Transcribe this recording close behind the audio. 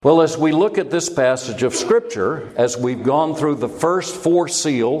Well, as we look at this passage of Scripture, as we've gone through the first 4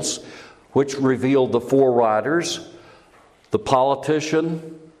 seals, which revealed the 4 riders, the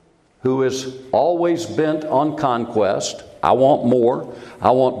politician who is always bent on conquest, I want more,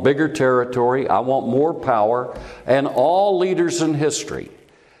 I want bigger territory, I want more power, and all leaders in history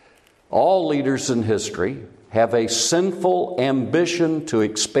have a sinful ambition to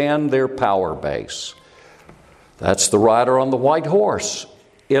expand their power base. That's the rider on the white horse.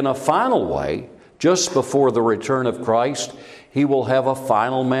 In a final way, just before the return of Christ, he will have a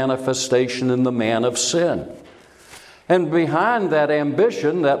final manifestation in the man of sin. And behind that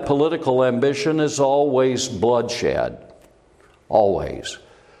ambition, that political ambition, is always bloodshed. Always.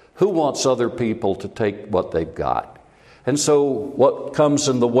 Who wants other people to take what they've got? And so what comes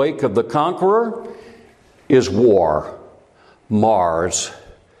in the wake of the conqueror is war. Mars,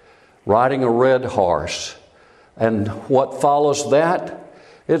 riding a red horse. And what follows that?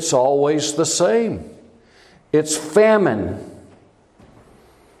 It's always the same. It's famine.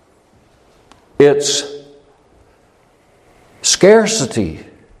 It's scarcity.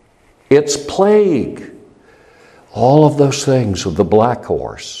 It's plague. All of those things with the black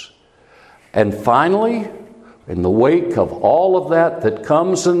horse. And finally, in the wake of all of that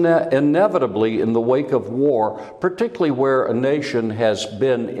comes inevitably in the wake of war, particularly where a nation has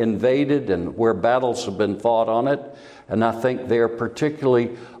been invaded and where battles have been fought on it, and I think they're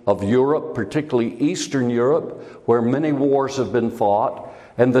particularly of Europe, particularly Eastern Europe, where many wars have been fought,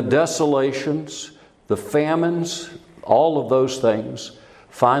 and the desolations, the famines, all of those things.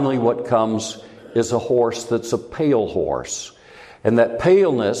 Finally, what comes is a horse that's a pale horse. And that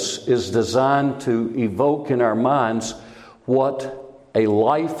paleness is designed to evoke in our minds what a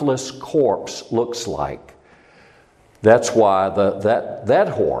lifeless corpse looks like. That's why that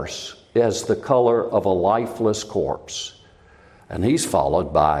horse has the color of a lifeless corpse. And he's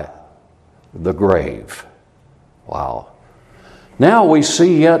followed by the grave. Wow. Now we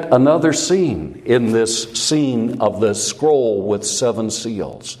see yet another scene in this scene of the scroll with 7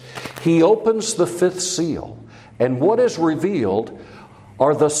 seals. He opens the 5th seal, and what is revealed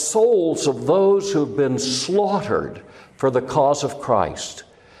are the souls of those who have been slaughtered for the cause of Christ.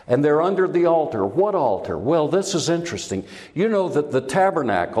 And they're under the altar. What altar? Well, this is interesting. You know that the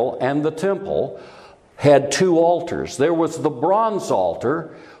tabernacle and the temple had 2 altars. There was the bronze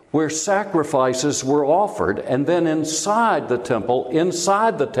altar where sacrifices were offered, and then inside the temple,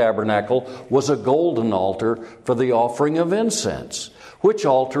 inside the tabernacle, was a golden altar for the offering of incense. Which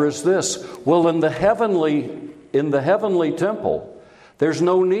altar is this? Well, in the heavenly temple, there's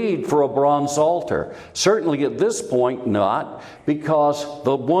no need for a bronze altar. Certainly at this point not, because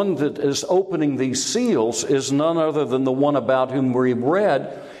the one that is opening these seals is none other than the one about whom we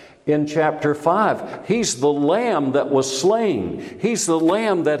read in chapter 5. He's the Lamb that was slain. He's the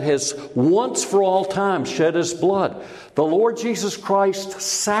Lamb that has once for all time shed his blood. The Lord Jesus Christ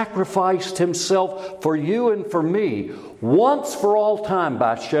sacrificed himself for you and for me once for all time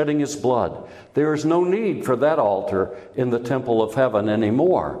by shedding his blood. There is no need for that altar in the temple of heaven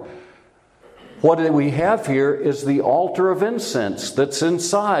anymore. What we have here is the altar of incense that's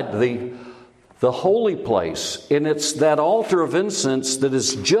inside the holy place. And it's that altar of incense that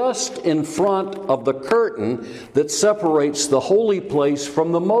is just in front of the curtain that separates the holy place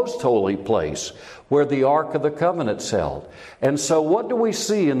from the most holy place, where the Ark of the Covenant's held. And so what do we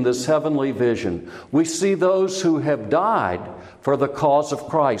see in this heavenly vision? We see those who have died for the cause of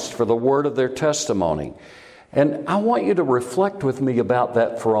Christ, for the word of their testimony. And I want you to reflect with me about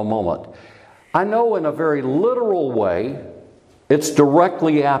that for a moment. I know in a very literal way, it's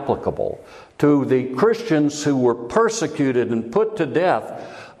directly applicable to the Christians who were persecuted and put to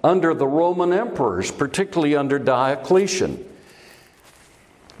death under the Roman emperors, particularly under Diocletian.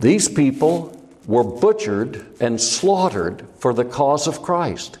 These people were butchered and slaughtered for the cause of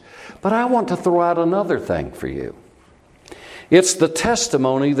Christ. But I want to throw out another thing for you. It's the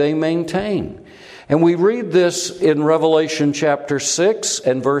testimony they maintain. And we read this in Revelation chapter 6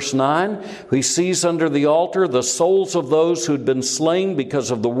 and verse 9. He sees under the altar the souls of those who'd been slain because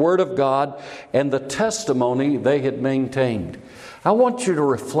of the word of God and the testimony they had maintained. I want you to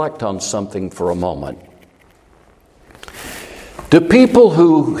reflect on something for a moment. Do people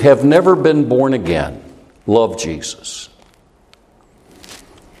who have never been born again love Jesus?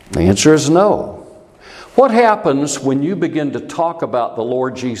 The answer is no. What happens when you begin to talk about the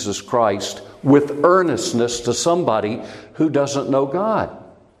Lord Jesus Christ with earnestness to somebody who doesn't know God?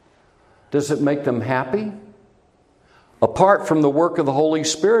 Does it make them happy? Apart from the work of the Holy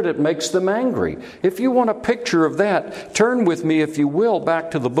Spirit, it makes them angry. If you want a picture of that, turn with me, if you will,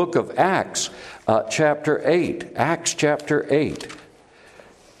 back to the book of Acts, chapter 8. Acts chapter 8.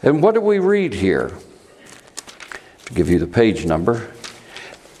 And what do we read here? To give you the page number,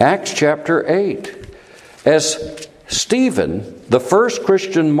 Acts chapter 8. As Stephen, the first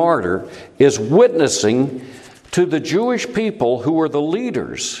Christian martyr, is witnessing to the Jewish people who are the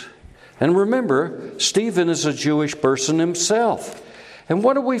leaders. And remember, Stephen is a Jewish person himself. And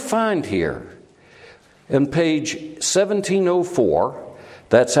what do we find here? In page 1704,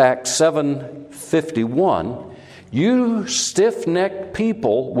 that's Acts 7:51, you stiff-necked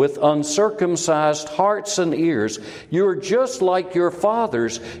people with uncircumcised hearts and ears, you're just like your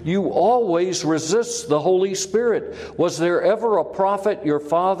fathers. You always resist the Holy Spirit. Was there ever a prophet your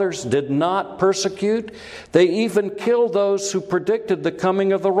fathers did not persecute? They even killed those who predicted the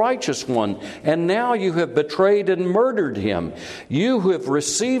coming of the righteous one. And now you have betrayed and murdered him. You who have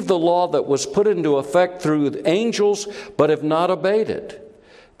received the law that was put into effect through the angels, but have not obeyed it.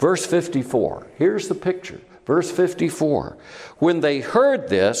 Verse 54. Here's the picture. Verse 54, when they heard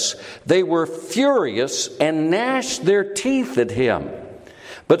this, they were furious and gnashed their teeth at him.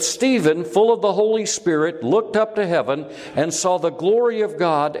 But Stephen, full of the Holy Spirit, looked up to heaven and saw the glory of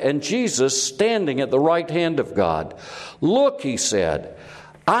God and Jesus standing at the right hand of God. Look, he said,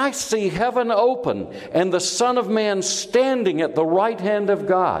 I see heaven open and the Son of Man standing at the right hand of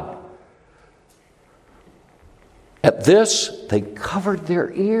God. At this, they covered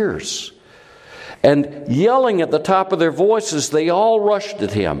their ears. And yelling at the top of their voices, they all rushed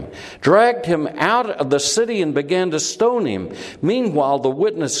at him, dragged him out of the city and began to stone him. Meanwhile, the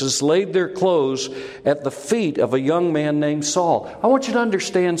witnesses laid their clothes at the feet of a young man named Saul. I want you to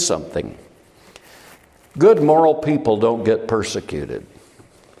understand something. Good moral people don't get persecuted.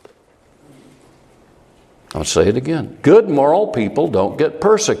 I'll say it again. Good moral people don't get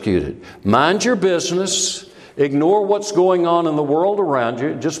persecuted. Mind your business. Ignore what's going on in the world around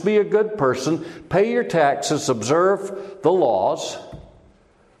you. Just be a good person. Pay your taxes. Observe the laws.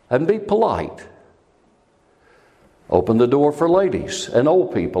 And be polite. Open the door for ladies and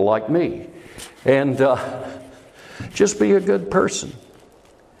old people like me. And just be a good person.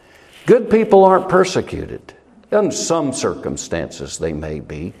 Good people aren't persecuted. In some circumstances they may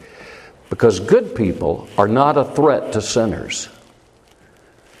be. Because good people are not a threat to sinners.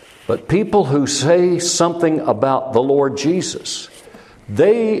 But people who say something about the Lord Jesus,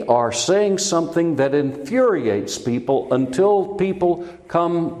 they are saying something that infuriates people until people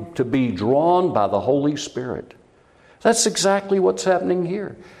come to be drawn by the Holy Spirit. That's exactly what's happening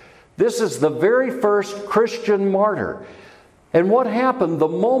here. This is the very first Christian martyr. And what happened the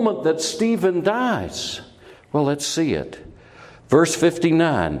moment that Stephen dies? Well, let's see it. Verse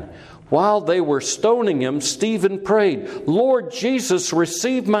 59. While they were stoning him, Stephen prayed, Lord Jesus,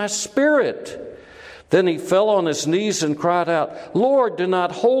 receive my spirit. Then he fell on his knees and cried out, Lord, do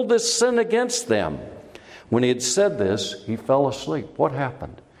not hold this sin against them. When he had said this, he fell asleep. What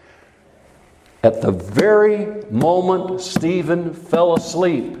happened? At the very moment Stephen fell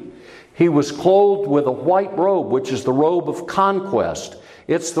asleep, he was clothed with a white robe, which is the robe of conquest.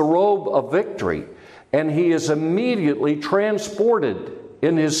 It's the robe of victory. And he is immediately transported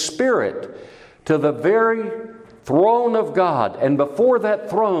in his spirit to the very throne of God, and before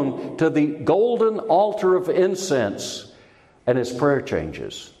that throne to the golden altar of incense, and his prayer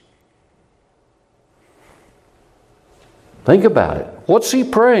changes. Think about it. What's he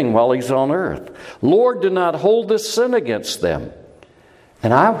praying while he's on earth? Lord, do not hold this sin against them.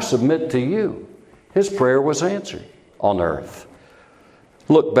 And I submit to you, his prayer was answered on earth.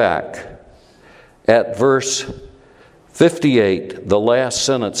 Look back at verse 58, the last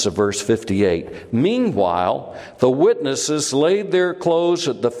sentence of verse 58. Meanwhile, the witnesses laid their clothes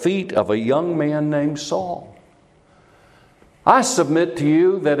at the feet of a young man named Saul. I submit to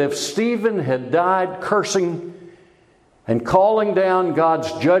you that if Stephen had died cursing and calling down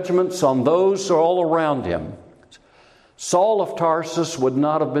God's judgments on those all around him, Saul of Tarsus would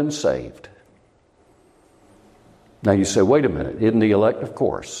not have been saved. Now you say, wait a minute, isn't he elect? Of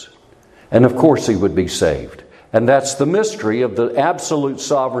course. And of course he would be saved. And that's the mystery of the absolute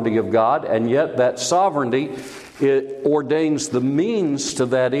sovereignty of God, and yet that sovereignty, it ordains the means to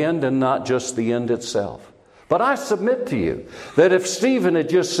that end and not just the end itself. But I submit to you that if Stephen had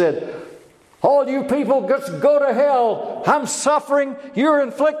just said, all you people just go to hell, I'm suffering, you're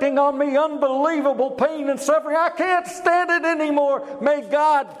inflicting on me unbelievable pain and suffering, I can't stand it anymore, may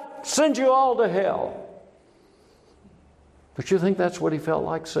God send you all to hell. But you think that's what he felt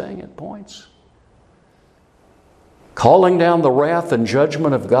like saying at points? Calling down the wrath and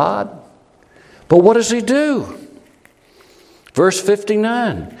judgment of God? But what does he do? Verse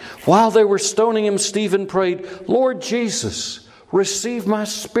 59. While they were stoning him, Stephen prayed, Lord Jesus, receive my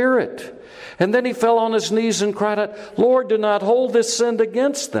spirit. And then he fell on his knees and cried out, Lord, do not hold this sin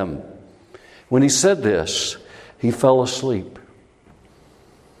against them. When he said this, he fell asleep.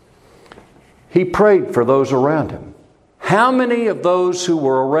 He prayed for those around him. How many of those who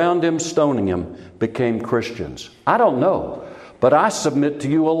were around him stoning him became Christians? I don't know, but I submit to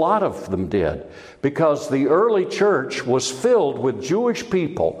you a lot of them did, because the early church was filled with Jewish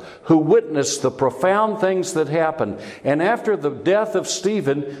people who witnessed the profound things that happened. And after the death of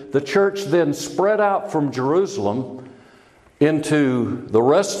Stephen, the church then spread out from Jerusalem into the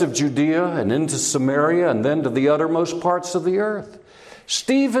rest of Judea and into Samaria and then to the uttermost parts of the earth.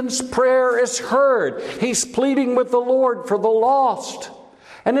 Stephen's prayer is heard. He's pleading with the Lord for the lost.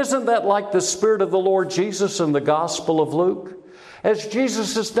 And isn't that like the Spirit of the Lord Jesus in the Gospel of Luke? As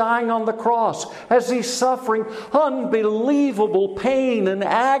Jesus is dying on the cross, as he's suffering unbelievable pain and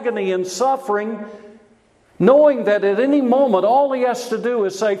agony and suffering, knowing that at any moment all he has to do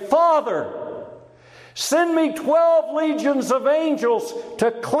is say, Father, send me 12 legions of angels to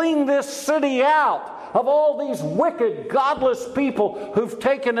clean this city out of all these wicked, godless people who've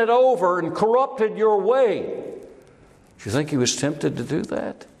taken it over and corrupted your way. Do you think he was tempted to do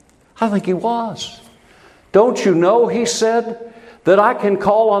that? I think he was. Don't you know, he said, that I can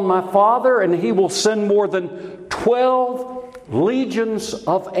call on my Father and he will send more than 12 legions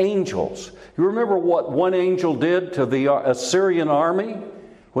of angels. You remember what one angel did to the Assyrian army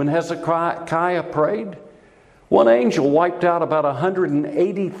when Hezekiah prayed? One angel wiped out about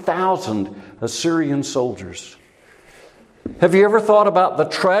 180,000 Assyrian soldiers. Have you ever thought about the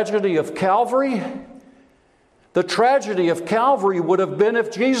tragedy of Calvary? The tragedy of Calvary would have been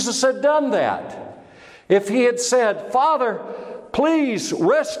if Jesus had done that. If he had said, Father, please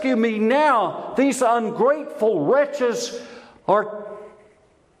rescue me now. These ungrateful wretches are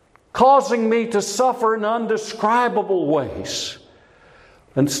causing me to suffer in undescribable ways.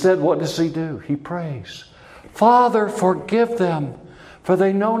 Instead, what does he do? He prays, Father, forgive them, for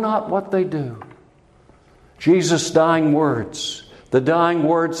they know not what they do. Jesus' dying words, the dying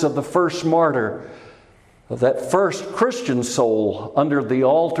words of the first martyr, of that first Christian soul under the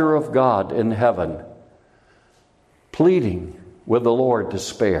altar of God in heaven, pleading with the Lord to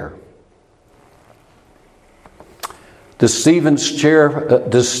spare. Does Stephen's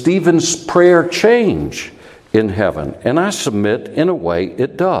prayer change in heaven? And I submit, in a way,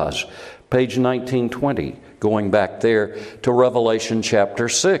 it does. Page 1920, going back there to Revelation chapter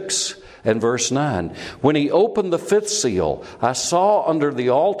 6 and verse 9. When he opened the fifth seal, I saw under the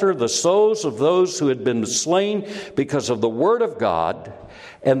altar the souls of those who had been slain because of the word of God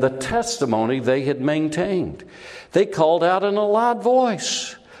and the testimony they had maintained. They called out in a loud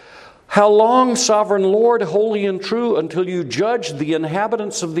voice, How long, sovereign Lord, holy and true, until you judge the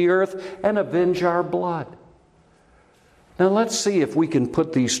inhabitants of the earth and avenge our blood? Now let's see if we can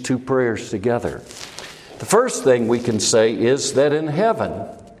put these two prayers together. The first thing we can say is that in heaven,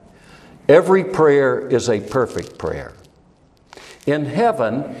 every prayer is a perfect prayer. In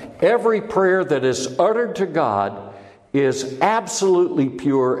heaven, every prayer that is uttered to God is absolutely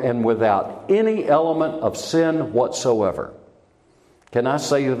pure and without any element of sin whatsoever. Can I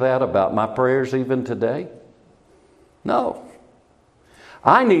say that about my prayers even today? No.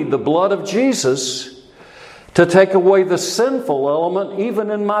 I need the blood of Jesus to take away the sinful element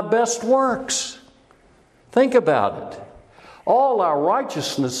even in my best works. Think about it. All our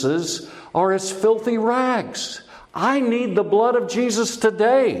righteousnesses are as filthy rags. I need the blood of Jesus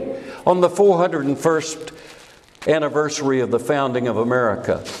today on the 401st anniversary of the founding of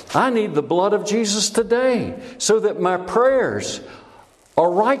America. I need the blood of Jesus today so that my prayers are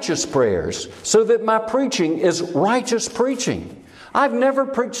righteous prayers, so that my preaching is righteous preaching. I've never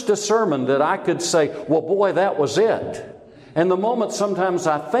preached a sermon that I could say, well, boy, that was it. And the moment sometimes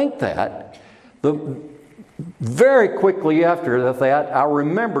I think that, very quickly after that, I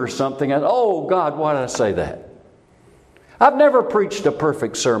remember something and, oh, God, why did I say that? I've never preached a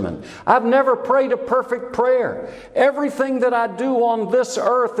perfect sermon. I've never prayed a perfect prayer. Everything that I do on this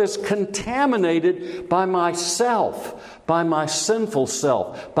earth is contaminated by myself, by my sinful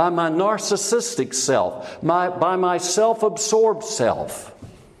self, by my narcissistic self, by my self-absorbed self.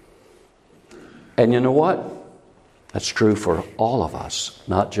 And you know what? That's true for all of us,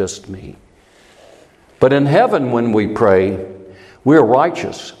 not just me. But in heaven, when we pray, we're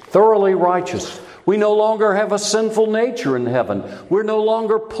righteous, thoroughly righteous. We no longer have a sinful nature in heaven. We're no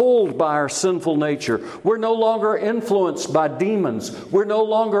longer pulled by our sinful nature. We're no longer influenced by demons. We're no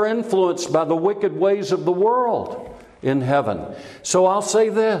longer influenced by the wicked ways of the world in heaven. So I'll say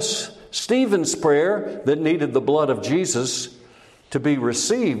this. Stephen's prayer that needed the blood of Jesus to be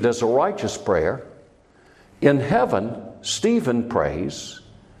received as a righteous prayer, in heaven, Stephen prays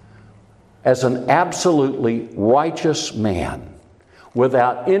as an absolutely righteous man,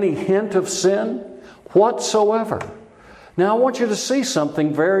 without any hint of sin whatsoever. Now I want you to see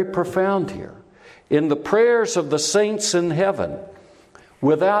something very profound here. In the prayers of the saints in heaven,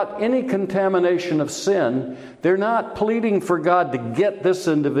 without any contamination of sin, they're not pleading for God to get this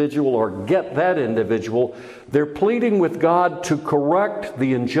individual or get that individual. They're pleading with God to correct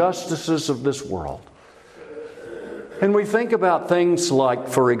the injustices of this world. And we think about things like,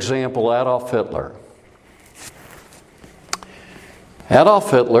 for example, Adolf Hitler.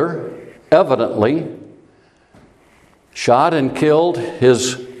 Adolf Hitler evidently shot and killed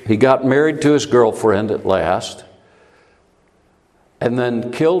he got married to his girlfriend at last, and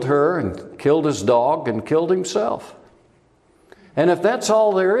then killed her and killed his dog and killed himself. And if that's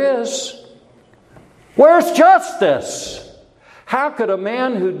all there is, where's justice? How could a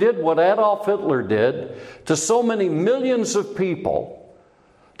man who did what Adolf Hitler did to so many millions of people,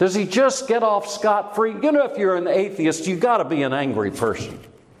 does he just get off scot-free? You know, if you're an atheist, you've got to be an angry person.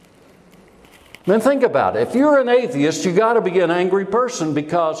 Then think about it. If you're an atheist, you've got to be an angry person,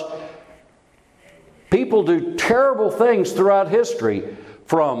 because people do terrible things throughout history,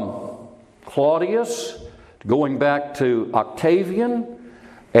 from Claudius, going back to Octavian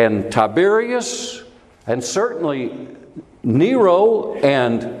and Tiberius, and certainly Nero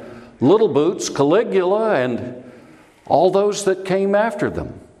and Little Boots, Caligula, and all those that came after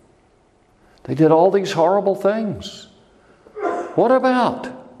them. They did all these horrible things. What about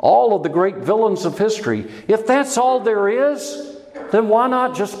all of the great villains of history? If that's all there is, then why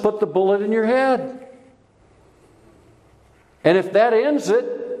not just put the bullet in your head? And if that ends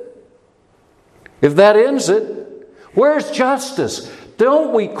it, where's justice?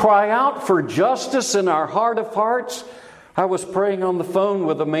 Don't we cry out for justice in our heart of hearts? I was praying on the phone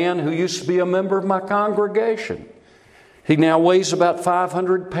with a man who used to be a member of my congregation. He now weighs about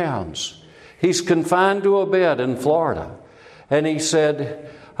 500 pounds. He's confined to a bed in Florida. And he said,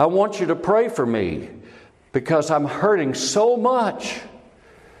 I want you to pray for me because I'm hurting so much.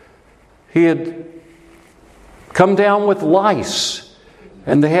 He had come down with lice,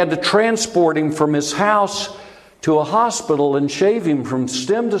 and they had to transport him from his house to a hospital and shave him from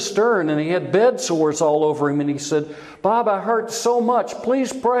stem to stern, and he had bed sores all over him. And he said, Bob, I hurt so much.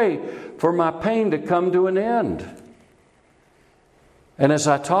 Please pray for my pain to come to an end. And as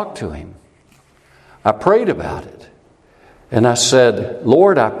I talked to him, I prayed about it. And I said,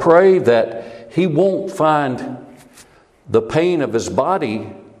 Lord, I pray that he won't find the pain of his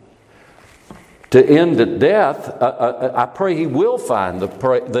body to end at death. I pray he will find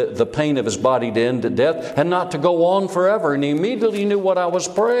the pain of his body to end at death and not to go on forever. And he immediately knew what I was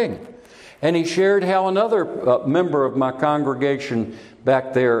praying. And he shared how another member of my congregation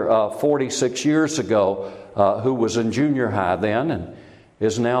back there 46 years ago, who was in junior high then and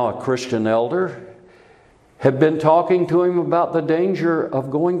is now a Christian elder, had been talking to him about the danger of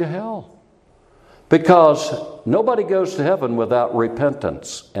going to hell. Because nobody goes to heaven without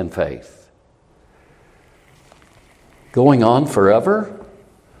repentance and faith. Going on forever?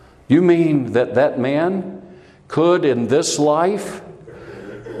 You mean that man could in this life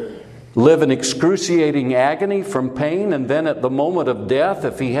live in excruciating agony from pain, and then at the moment of death,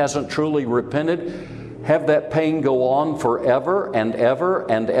 if he hasn't truly repented, have that pain go on forever and ever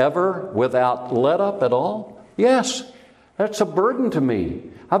and ever without let up at all? Yes, that's a burden to me.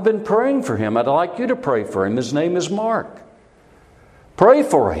 I've been praying for him. I'd like you to pray for him. His name is Mark. Pray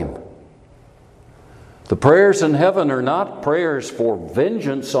for him. The prayers in heaven are not prayers for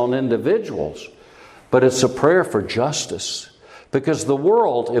vengeance on individuals, but it's a prayer for justice. Because the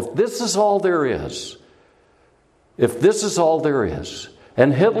world, if this is all there is,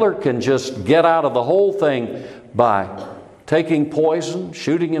 and Hitler can just get out of the whole thing by taking poison,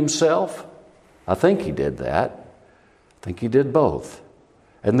 shooting himself, I think he did that. I think he did both.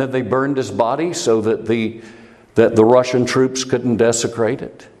 And then they burned his body so that the Russian troops couldn't desecrate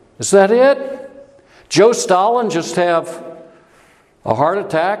it. Is that it? Joe Stalin just have a heart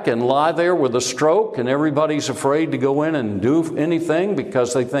attack and lie there with a stroke, and everybody's afraid to go in and do anything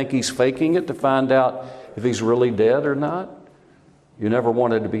because they think he's faking it to find out if he's really dead or not? You never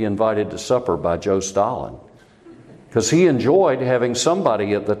wanted to be invited to supper by Joe Stalin because he enjoyed having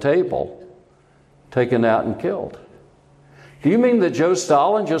somebody at the table taken out and killed. Do you mean that Joe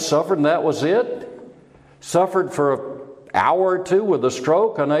Stalin just suffered and that was it? Suffered for an hour or two with a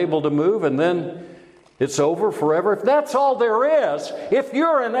stroke, unable to move, and then it's over forever? If that's all there is, if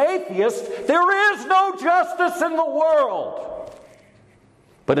you're an atheist, there is no justice in the world.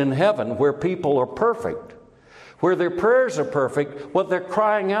 But in heaven, where people are perfect, where their prayers are perfect, what they're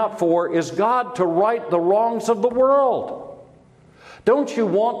crying out for is God to right the wrongs of the world. Don't you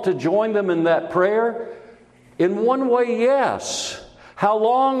want to join them in that prayer? In one way, yes. How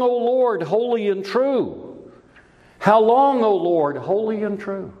long, O Lord, holy and true? How long, O Lord, holy and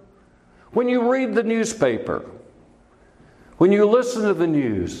true? When you read the newspaper, when you listen to the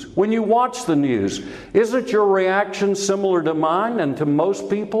news, when you watch the news, isn't your reaction similar to mine and to most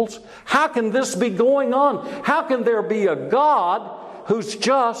people's? How can this be going on? How can there be a God who's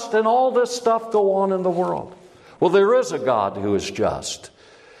just and all this stuff go on in the world? Well, there is a God who is just.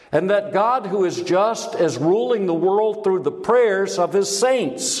 And that God who is just is ruling the world through the prayers of His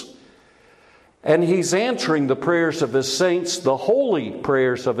saints. And He's answering the prayers of His saints, the holy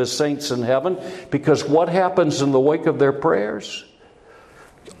prayers of His saints in heaven, because what happens in the wake of their prayers?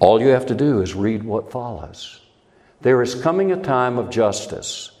 All you have to do is read what follows. There is coming a time of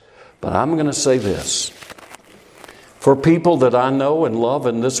justice. But I'm going to say this. For people that I know and love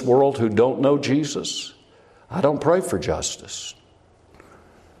in this world who don't know Jesus, I don't pray for justice.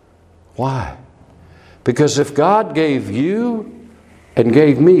 Why? Because if God gave you and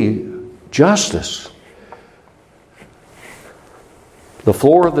gave me justice, the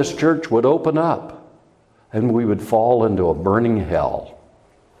floor of this church would open up and we would fall into a burning hell.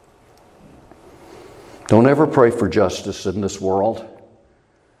 Don't ever pray for justice in this world.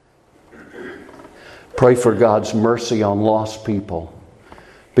 Pray for God's mercy on lost people,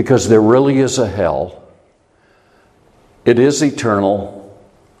 because there really is a hell. It is eternal,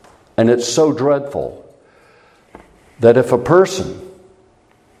 and it's so dreadful that if a person,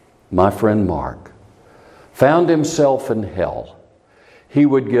 my friend Mark, found himself in hell, he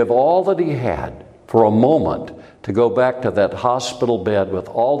would give all that he had for a moment to go back to that hospital bed with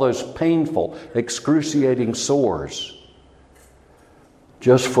all those painful, excruciating sores,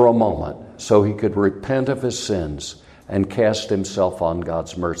 just for a moment, so he could repent of his sins and cast himself on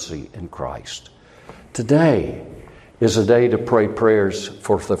God's mercy in Christ. Today is a day to pray prayers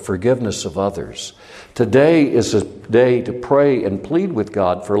for the forgiveness of others. Today is a day to pray and plead with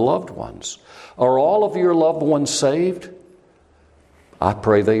God for loved ones. Are all of your loved ones saved? I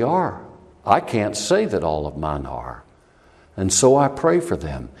pray they are. I can't say that all of mine are. And so I pray for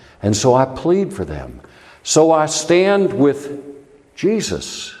them. And so I plead for them. So I stand with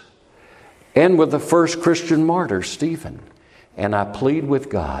Jesus and with the first Christian martyr, Stephen. And I plead with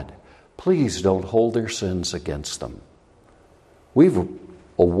God, please don't hold their sins against them. We've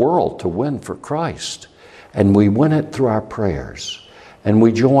a world to win for Christ. And we win it through our prayers. And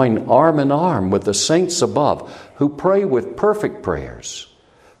we join arm in arm with the saints above who pray with perfect prayers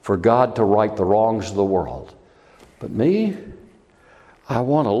for God to right the wrongs of the world. But me, I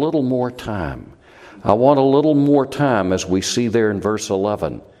want a little more time. I want a little more time, as we see there in verse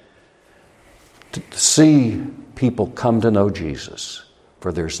 11, to see people come to know Jesus.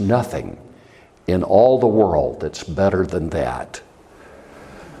 For there's nothing in all the world that's better than that.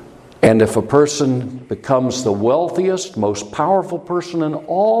 And if a person becomes the wealthiest, most powerful person in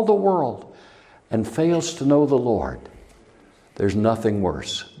all the world and fails to know the Lord, there's nothing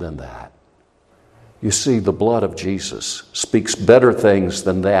worse than that. You see, the blood of Jesus speaks better things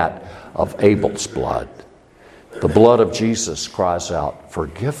than that of Abel's blood. The blood of Jesus cries out,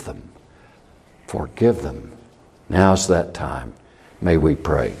 forgive them. Forgive them. Now's that time. May we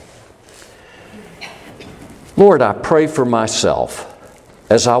pray. Lord, I pray for myself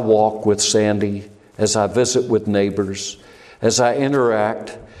as I walk with Sandy, as I visit with neighbors, as I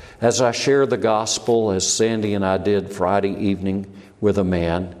interact, as I share the gospel, as Sandy and I did Friday evening with a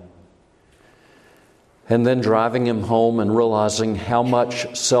man, and then driving him home and realizing how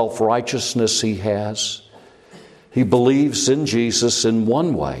much self-righteousness he has. He believes in Jesus in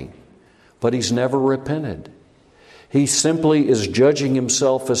one way, but he's never repented. He simply is judging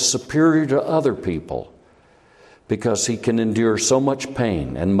himself as superior to other people because he can endure so much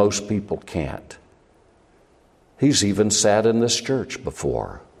pain and most people can't. He's even sat in this church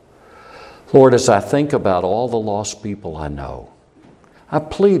before. Lord, as I think about all the lost people I know, I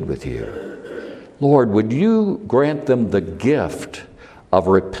plead with you. Lord, would you grant them the gift of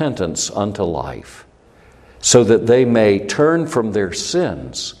repentance unto life so that they may turn from their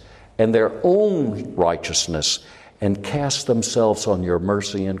sins and their own righteousness and cast themselves on your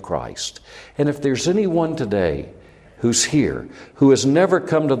mercy in Christ. And if there's anyone today who's here, who has never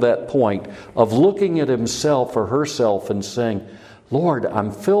come to that point of looking at himself or herself and saying, Lord,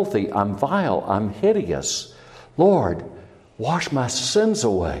 I'm filthy, I'm vile, I'm hideous. Lord, wash my sins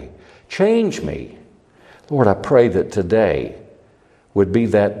away. Change me. Lord, I pray that today would be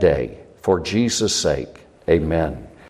that day. For Jesus' sake, amen.